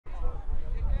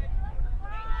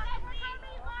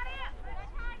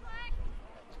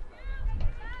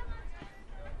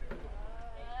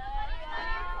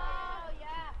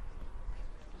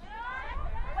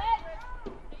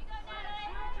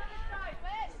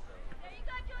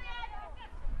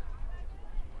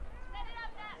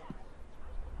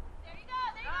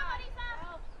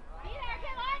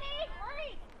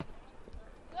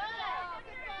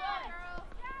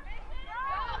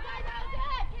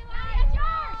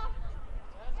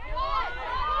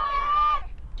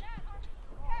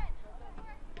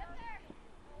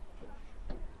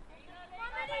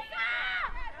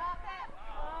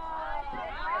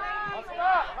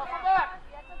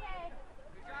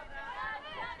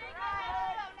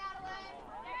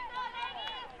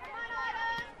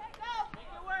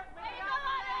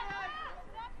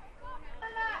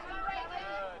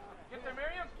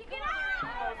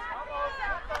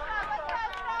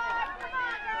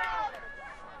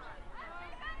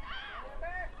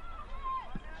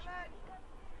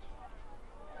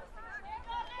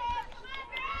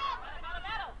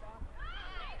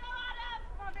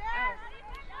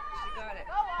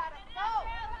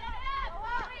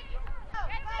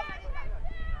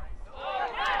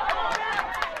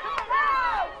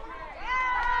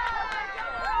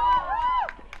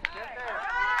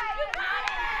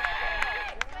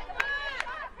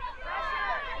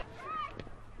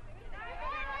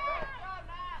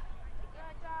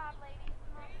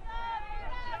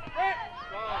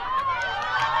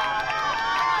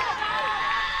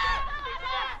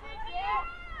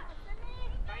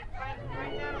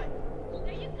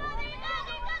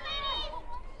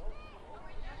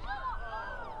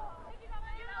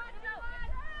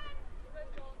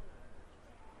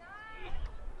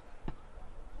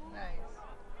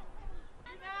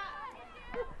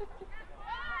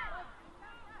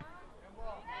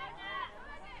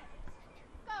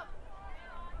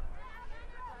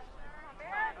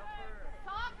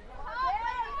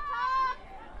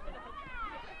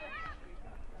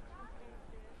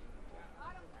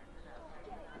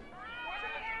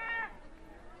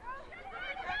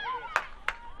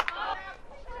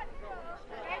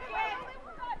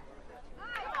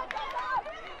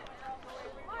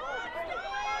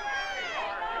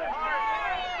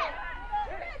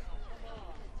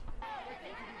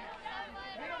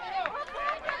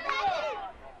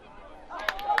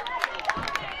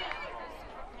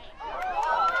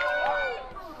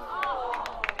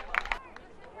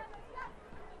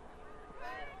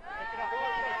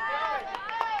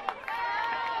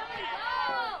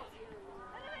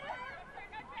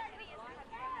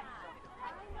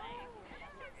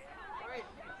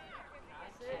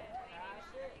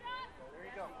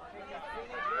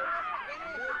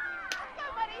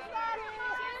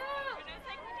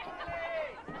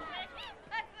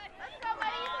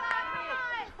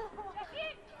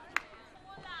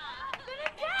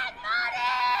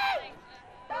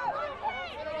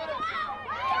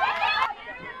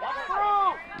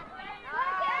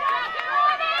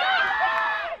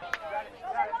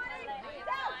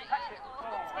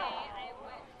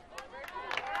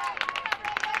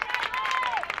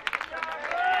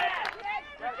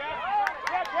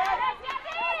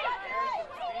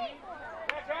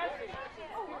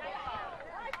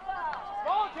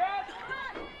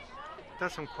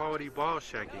That's some quality ball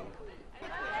shaking.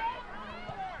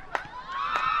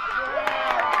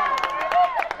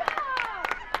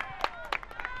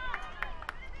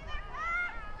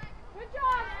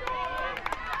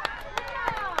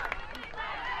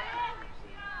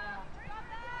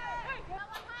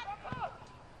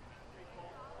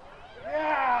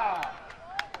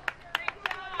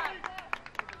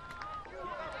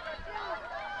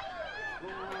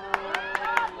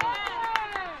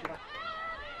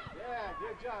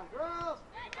 Girls.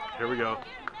 Here we go.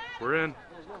 We're in.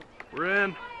 We're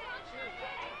in.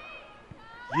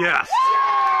 Yes.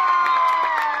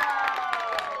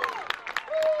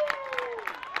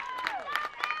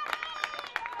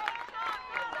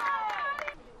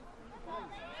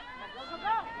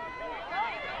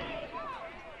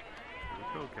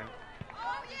 Okay.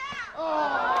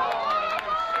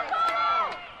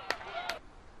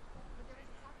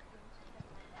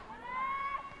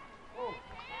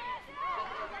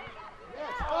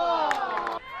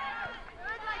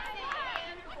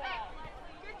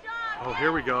 Oh,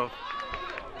 here we go.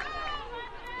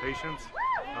 Patience. Oh.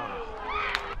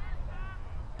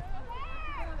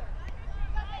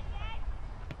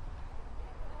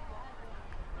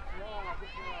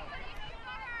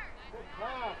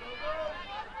 Now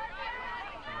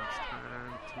it's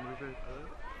time to move it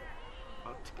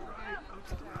up to the right, up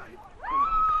to the right.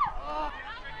 Oh.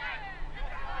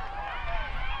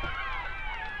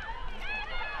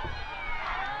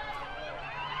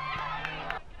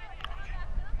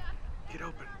 Get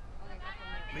open.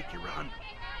 Make your run.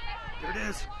 There it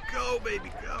is. Go, baby,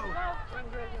 go.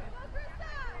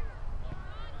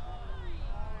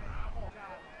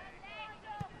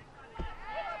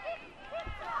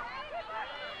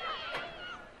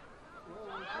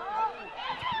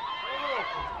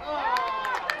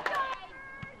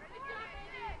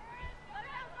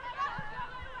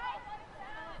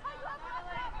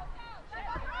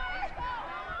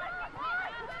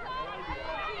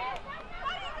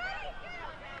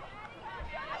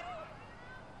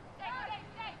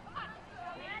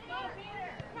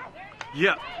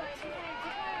 Yep.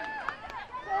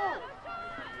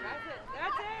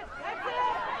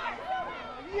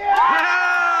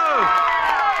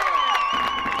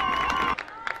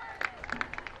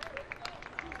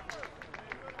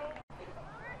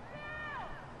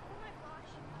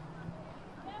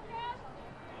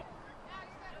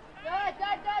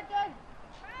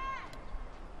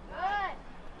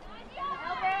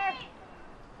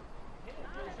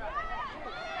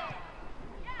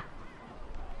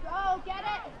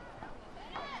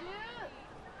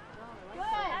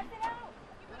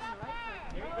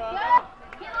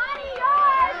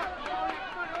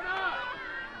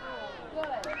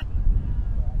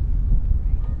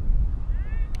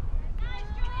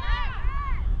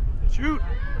 Shoot!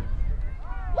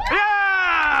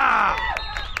 Yeah!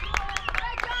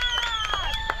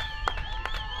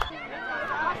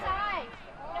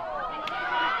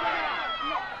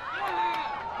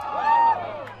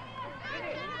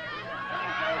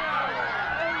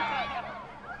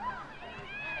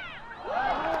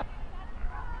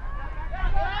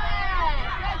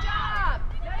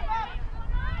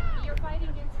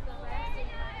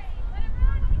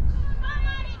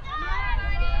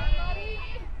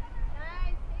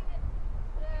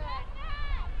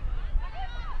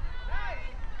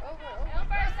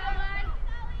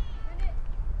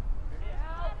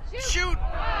 Shoot!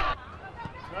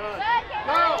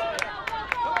 Go!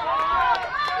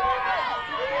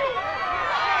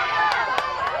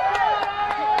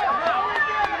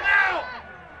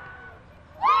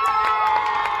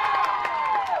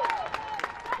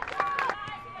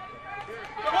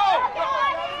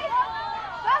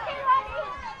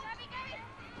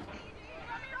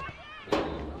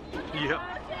 Yep.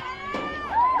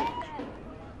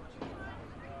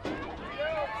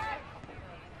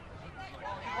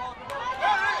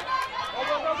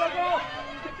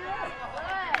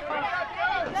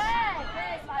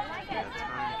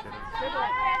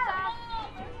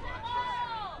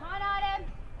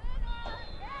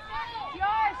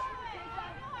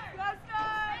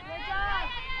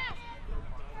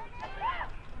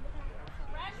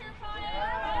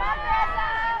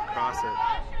 Cross it.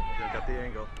 You got the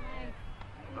angle.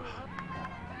 Ugh.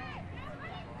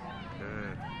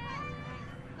 Good.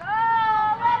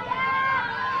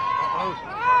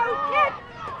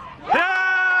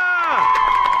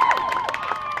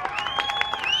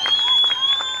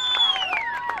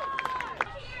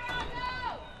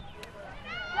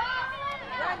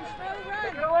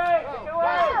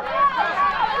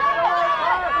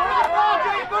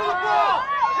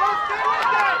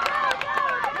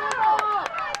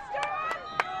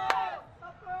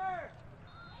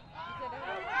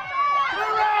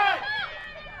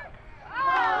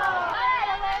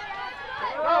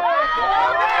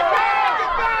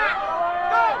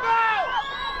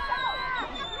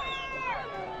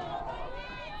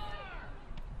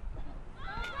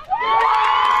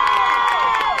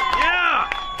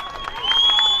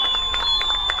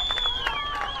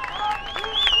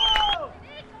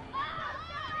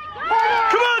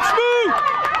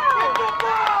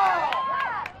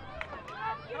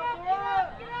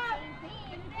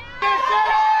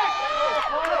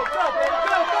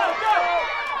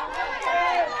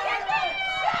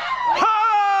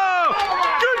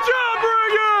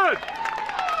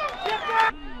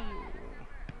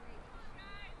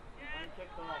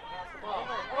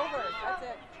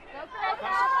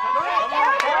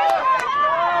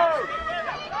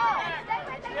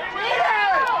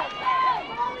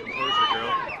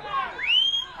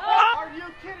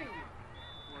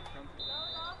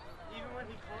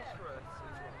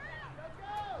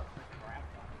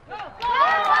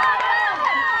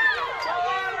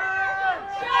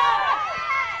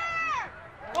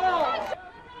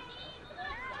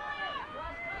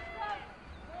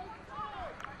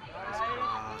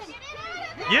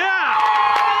 Yeah!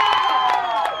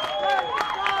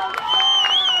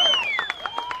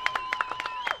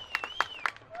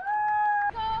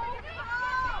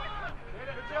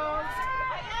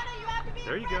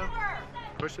 There you go.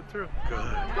 Push it through.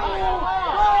 Good.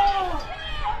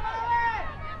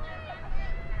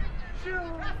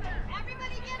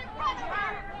 Everybody get in front of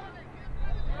her.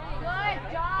 Good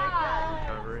job.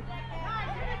 Recovery.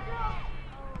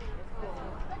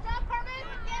 Good job, Carmen.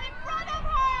 Get in front of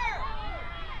her.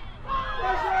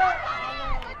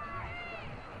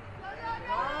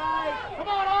 Come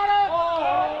on, Autumn!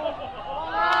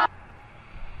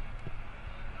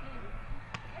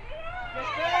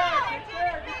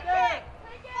 Get there!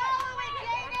 Follow it,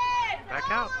 Jaden. Back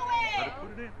out. Follow Let it. it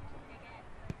put it in.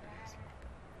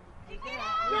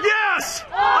 Yes!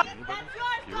 That's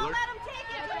yours. Bueller? Don't let him take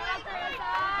it.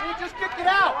 You just kick it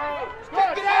out!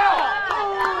 Kick it out!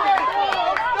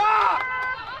 Stop!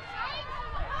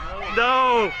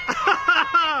 No!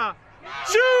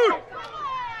 Shoot!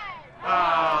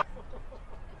 Ah.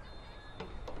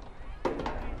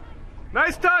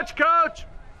 Nice touch, coach!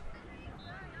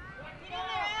 Get in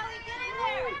there, Allie. Get in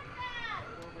there.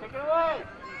 Take it away!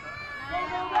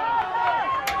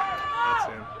 That's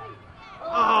him.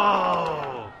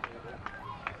 Oh!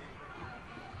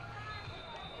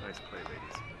 Nice play,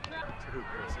 ladies. To who,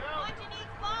 Chris? What you need,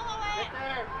 follow it. Get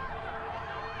there!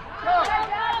 Go!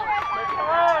 Take it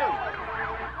away!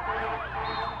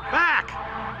 Back!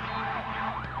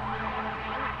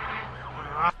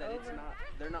 That it's not,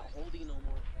 they're not holding no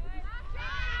more.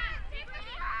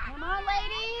 Come on,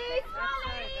 ladies. Come on,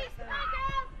 ladies. Come on,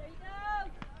 girls. There you go.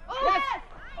 Oh, yes.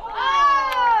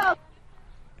 Oh!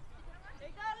 There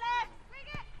you go, Lex. Bring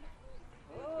it.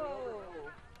 Oh.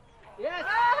 Yes! Oh!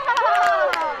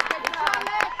 Good job,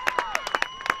 Lex.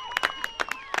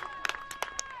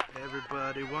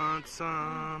 Everybody wants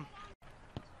some.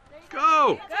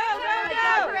 Go! Go,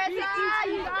 Carissa.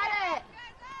 You got it.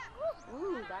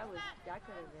 Ooh, that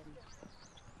could have been.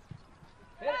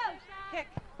 Kick.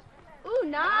 Ooh,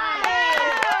 nice.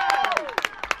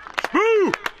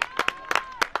 Woo!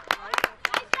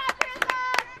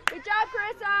 Good job,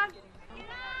 Carissa.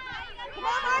 Come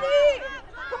on, Marty.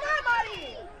 Come on, Marty.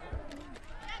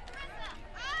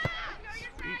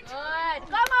 Sweet. Good.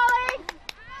 Go, Molly.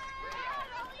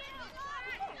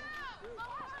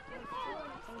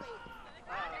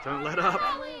 Don't let up.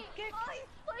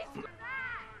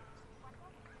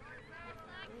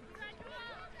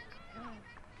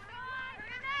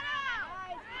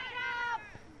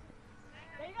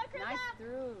 Nice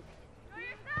through.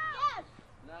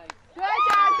 Nice. Good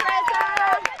job, Carissa.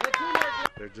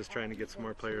 They're just trying to get some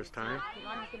more players' time.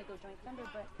 Mama's gonna go join Thunder,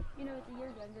 but you know it's a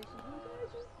year younger. She's like,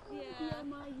 oh, yeah,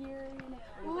 my year. You know.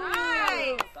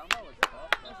 Nice. Samba was tough.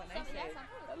 That was a nice save.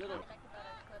 That little.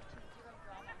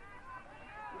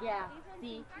 Yeah.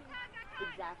 See.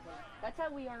 Exactly. That's how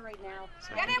we are right now.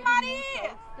 Get it, Marty.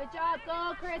 Good job.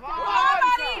 Go, Carissa. Come on,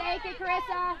 Marty. Take it,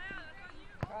 Carissa.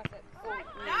 Cross it.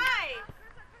 Nice.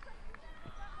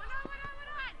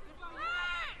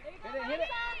 Hit it!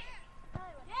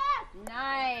 Yes.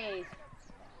 Nice.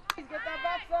 Get that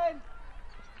backside!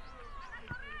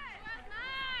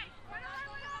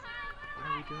 Why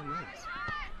are we doing this?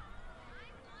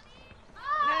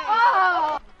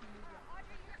 Oh!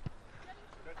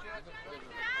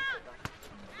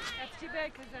 That's too bad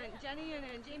because Jenny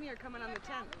and Jamie are coming on the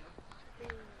 10th.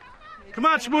 Come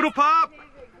on, Schmoodle Pop!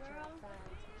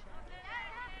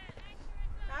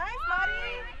 Nice,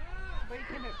 Marty. But he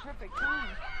came at perfect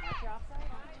time. Yeah.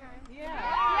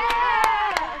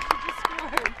 Yeah! She just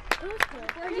scored.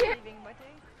 Where'd you? Leaving what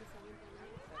day?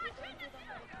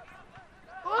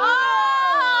 Oh!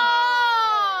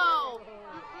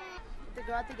 The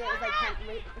girl at the gate was like,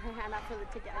 wait her hand out for the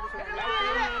ticket. I just went right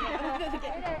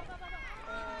through.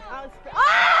 I was,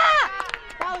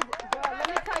 that was, girl, let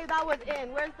me tell you, that was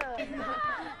in. Where's the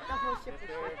whole ship?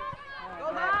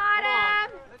 Come on,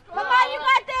 Em. Come on, you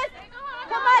got this.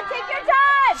 Come on, take your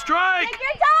time. Strike! Take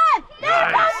your time.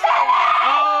 There's Nice. something.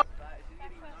 Oh!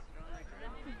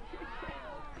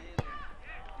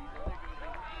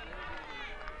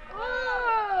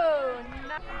 Ooh,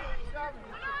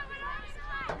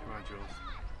 Come on, Jules.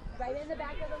 right in the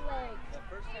back of the leg.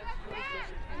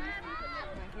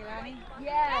 Hilani?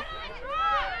 Yes.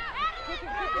 Yes.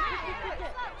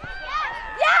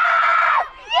 Yes!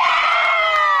 Yes!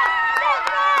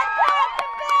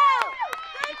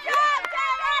 Good job,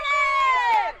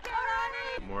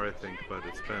 think, but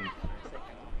it's been,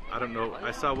 I don't know.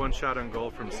 I saw one shot on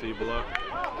goal from C Block.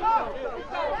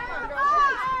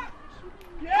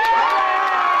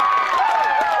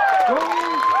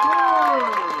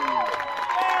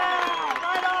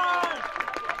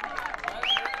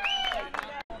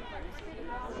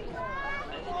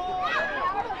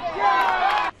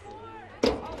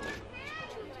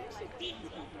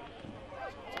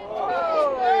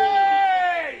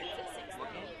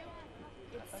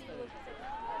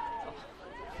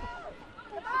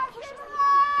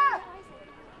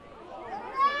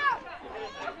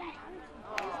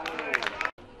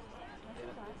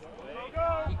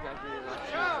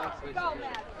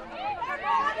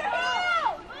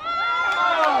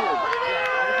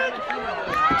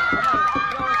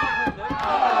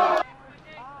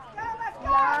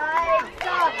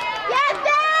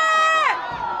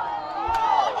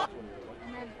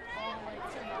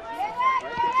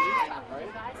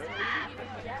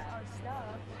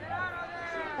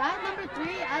 That number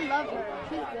 3, I love her.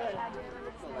 She's good.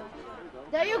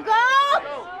 There you go!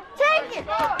 Take it!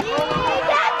 Get it!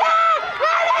 Get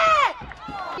it!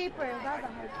 Keeper, that was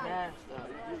a hard time. Yeah,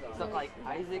 so like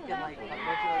Isaac and like a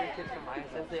bunch of other kids from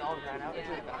ISS, they all ran out into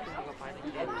the bathroom to go find a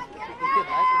kid. The kid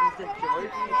left and he said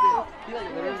George. He like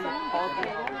literally called me.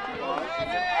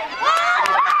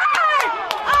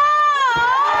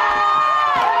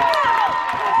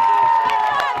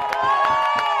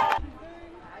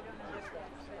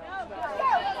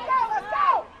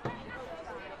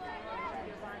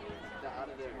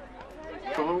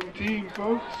 The home team,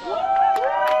 folks.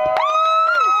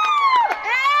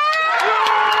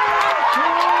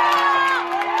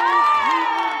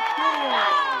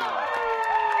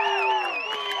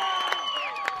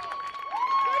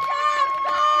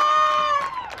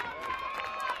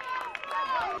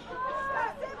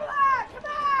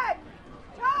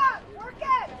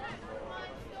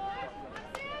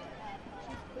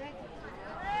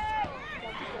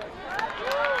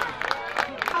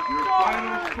 Your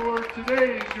final score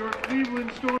today is your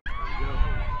Cleveland Storm. There you go.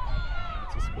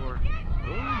 That's a score. Oh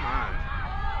my.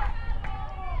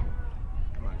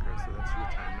 Come on, Krista. That's your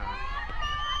time now.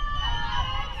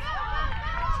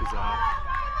 She's off.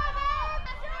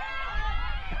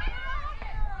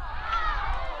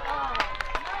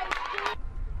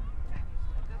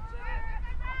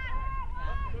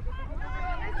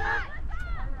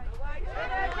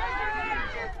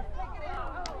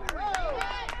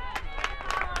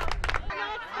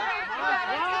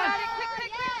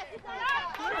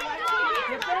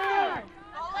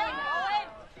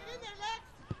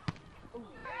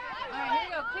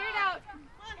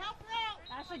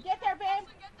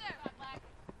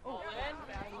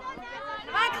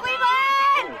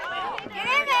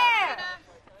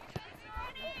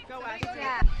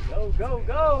 Go, go,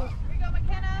 go!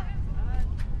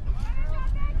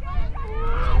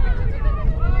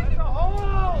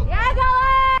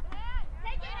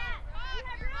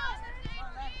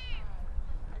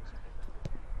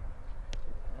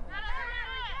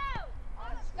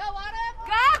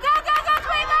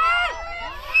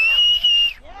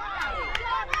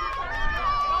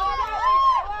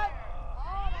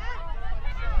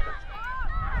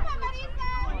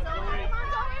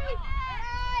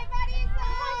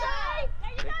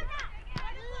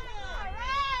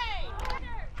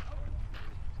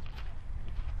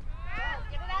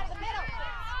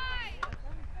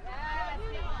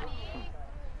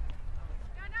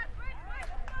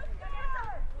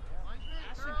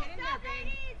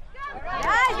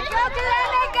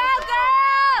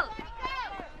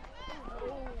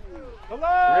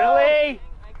 Really?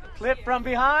 Clip from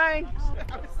behind?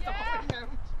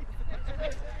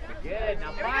 Good,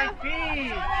 now find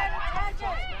feed.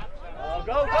 Oh,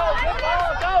 go, go, good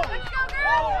ball, go!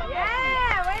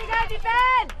 Yeah, way to go,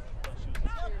 defend!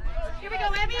 Here we go,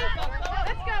 Emmy.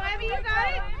 Let's go, Emmy, you got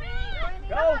it.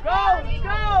 Go, go, let's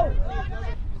go!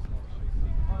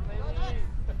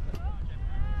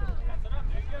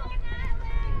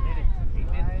 8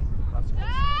 minutes.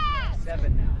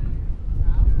 7 now.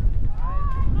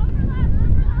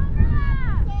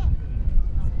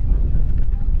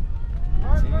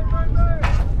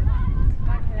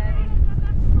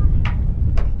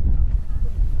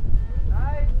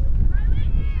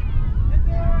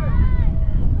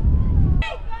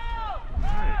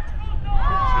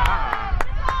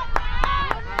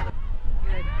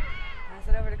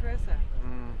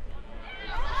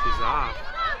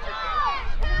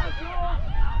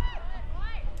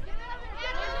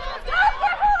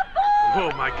 Oh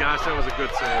my gosh, that was a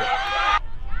good save.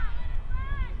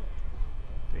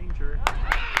 Danger.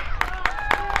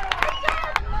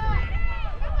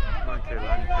 Come on,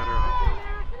 Kayla, you cut her off.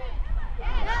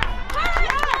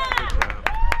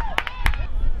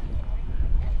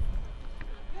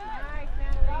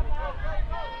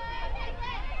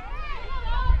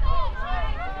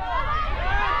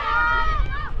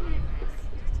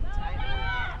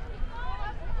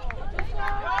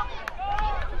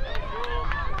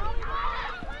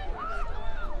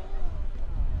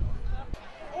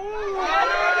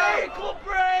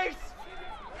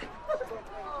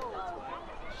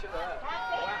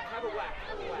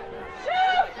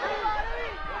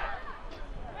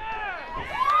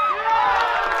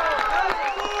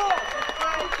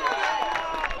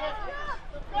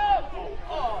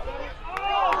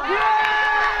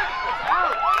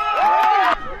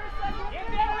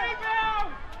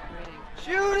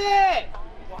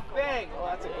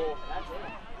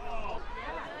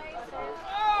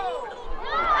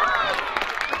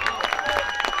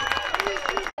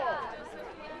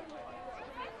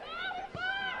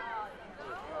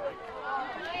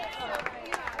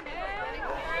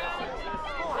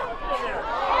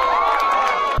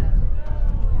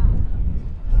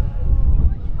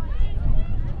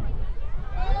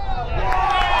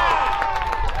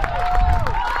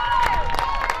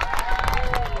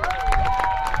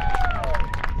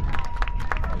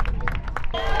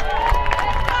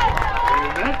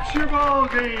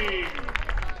 game.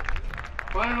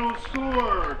 Final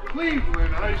score,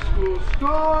 Cleveland High School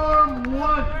Storm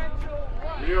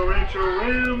 1, Rio Rancho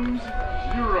Rams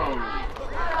 0.